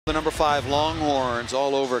The number 5 Longhorns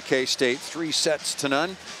all over K-State,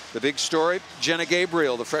 3-0. The big story, Jhenna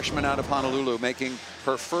Gabriel, the freshman out of Honolulu, making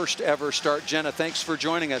her first ever start. Jhenna, thanks for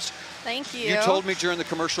joining us. Thank you. You told me during the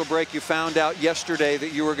commercial break you found out yesterday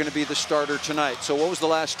that you were going to be the starter tonight. So what was the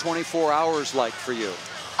last 24 hours like for you?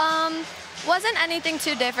 Wasn't anything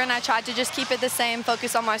too different. I tried to just keep it the same,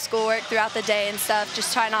 focus on my schoolwork throughout the day and stuff.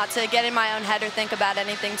 Just try not to get in my own head or think about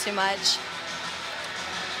anything too much.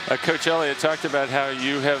 Coach Elliott talked about how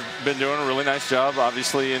you have been doing a really nice job,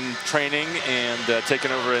 obviously, in training and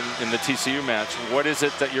taking over in the TCU match. What is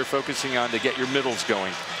it that you're focusing on to get your middles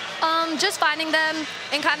going? Just finding them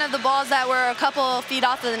in kind of the balls that were a couple feet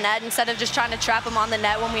off of the net instead of just trying to trap them on the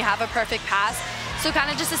net when we have a perfect pass. So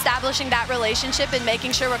kind of just establishing that relationship and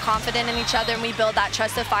making sure we're confident in each other and we build that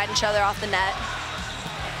trust to find each other off the net.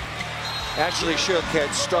 Ashley Shook had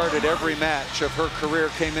started every match of her career,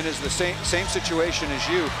 came in as the same situation as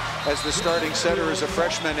you, as the starting setter as a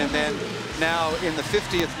freshman, and then now in the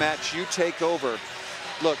 50th match, you take over.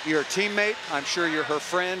 Look, you're a teammate. I'm sure you're her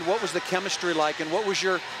friend. What was the chemistry like, and what was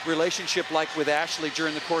your relationship like with Ashley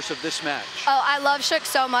during the course of this match? Oh, I love Shook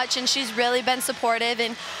so much, and she's really been supportive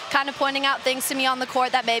and kind of pointing out things to me on the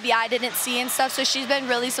court that maybe I didn't see and stuff. So she's been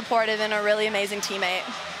really supportive and a really amazing teammate.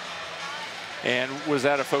 And was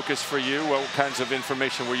that a focus for you? What kinds of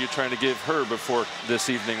information were you trying to give her before this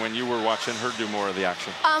evening when you were watching her do more of the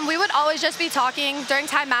action? We would always just be talking during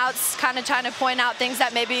timeouts, kind of trying to point out things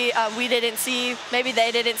that maybe we didn't see, maybe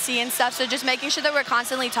they didn't see and stuff. So just making sure that we're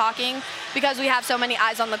constantly talking because we have so many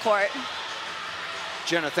eyes on the court.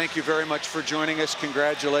 Jhenna, thank you very much for joining us.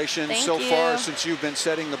 Congratulations. Thank so you. far since you've been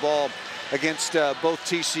setting the ball against both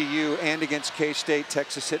TCU and against K-State,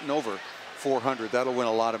 Texas hitting over 400. That'll win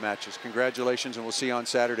a lot of matches. Congratulations, and we'll see you on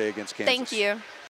Saturday against Kansas. Thank you.